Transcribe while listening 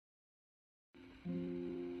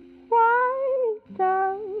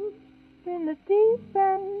in the deep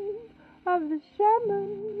end of the shallow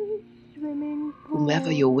swimming pool.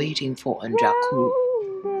 Whomever you're waiting for on Jakku,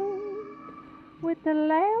 with the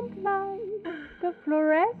lamplight, the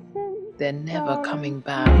fluorescent, they're never coming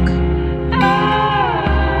back.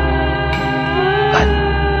 But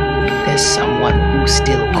there's someone who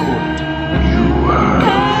still could. You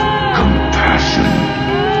have compassion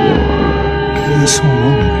for her. You're so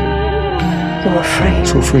lonely. You're afraid.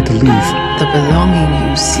 So afraid to leave. The belonging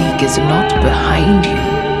you seek is not behind you,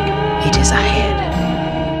 it is ahead.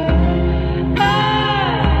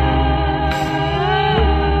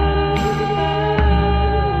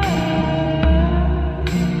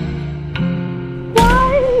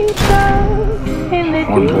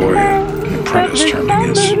 One boy, an apprentice turning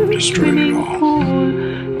is destroying it all.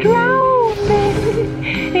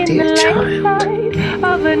 Dear child,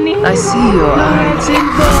 I see your eyes.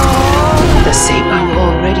 The shape I've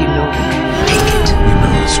already known. Take it. You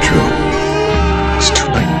know it's true. It's too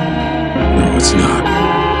late. No, it's not.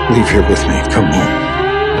 Leave here with me. Come home.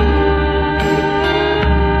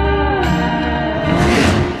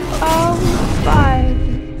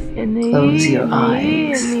 Close your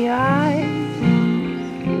eyes.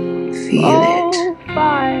 Feel it.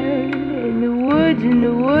 Fire in the woods, in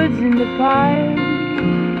the woods, in the pine.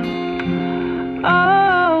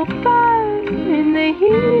 Oh, fire in the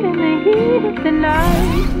heat of the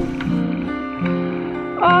night.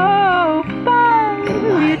 Oh, fire,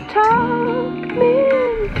 you talk